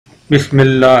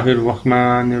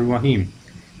Bismillahirrahmanirrahim.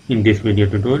 In this video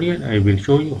tutorial, I will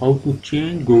show you how to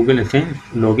change Google AdSense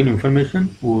login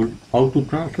information or how to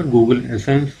transfer Google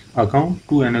AdSense account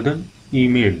to another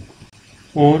email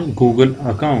or Google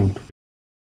account.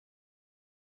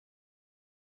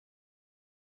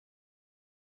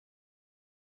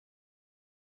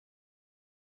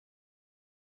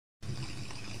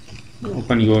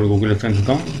 Open your Google AdSense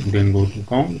account, then go to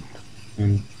account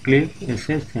and click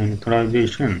access and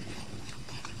authorization.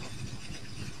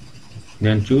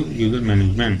 Then choose user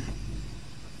management.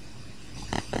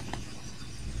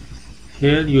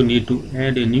 Here you need to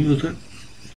add a new user.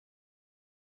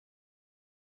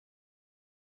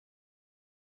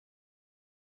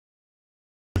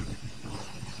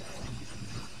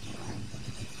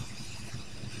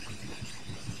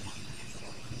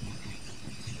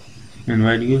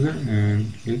 Invite user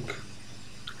and click.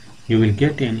 You will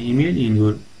get an email in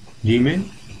your Gmail.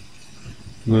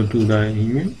 Go to the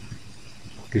email.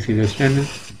 This is a standard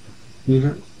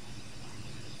user.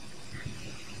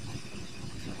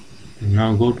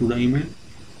 Now go to the email.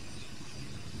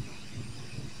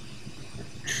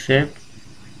 Accept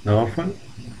the offer.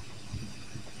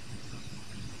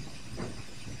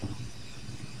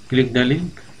 Click the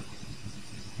link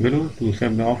below to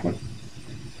accept the offer.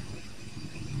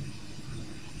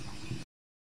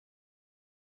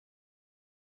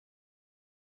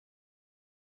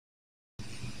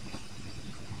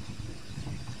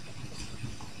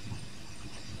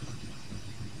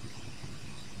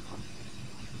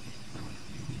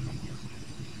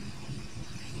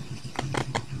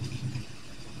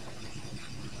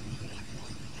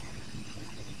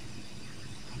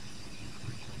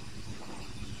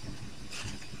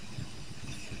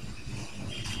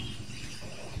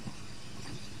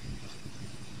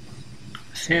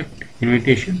 Accept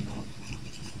invitation.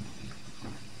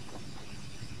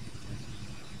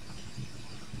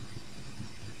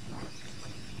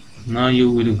 Now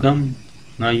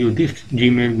this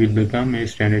Gmail will become a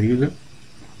standard user.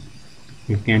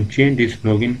 You can change this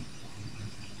login.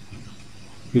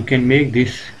 You can make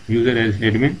this user as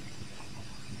admin.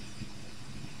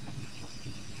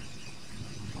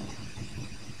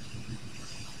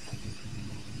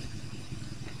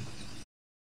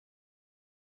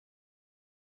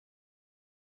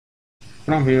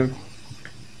 From here,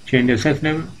 change the access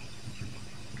level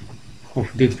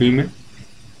of this email.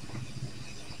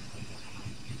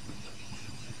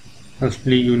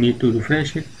 Firstly, you need to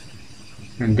refresh it,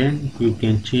 and then you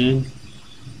can change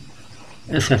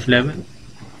access level.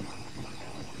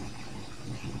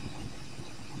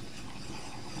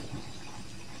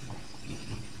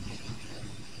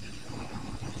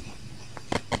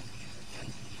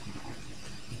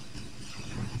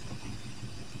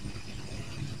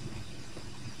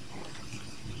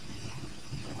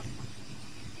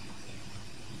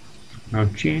 Now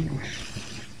change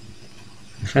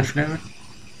access level.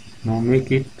 Now make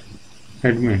it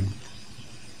admin.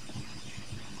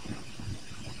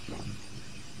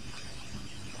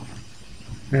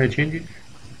 I change it.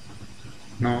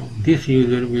 Now this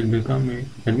user will become a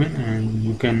admin, and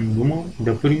you can remove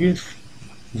the previous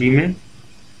Gmail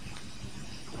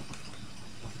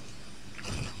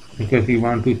because you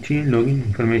want to change login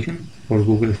information for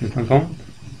Google account.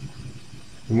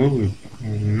 Remove it,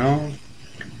 and now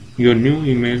your new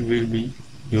email will be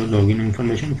your login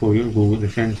information for your Google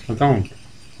AdSense account.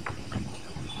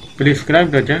 Please subscribe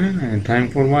the channel, and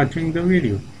thanks for watching the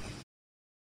video.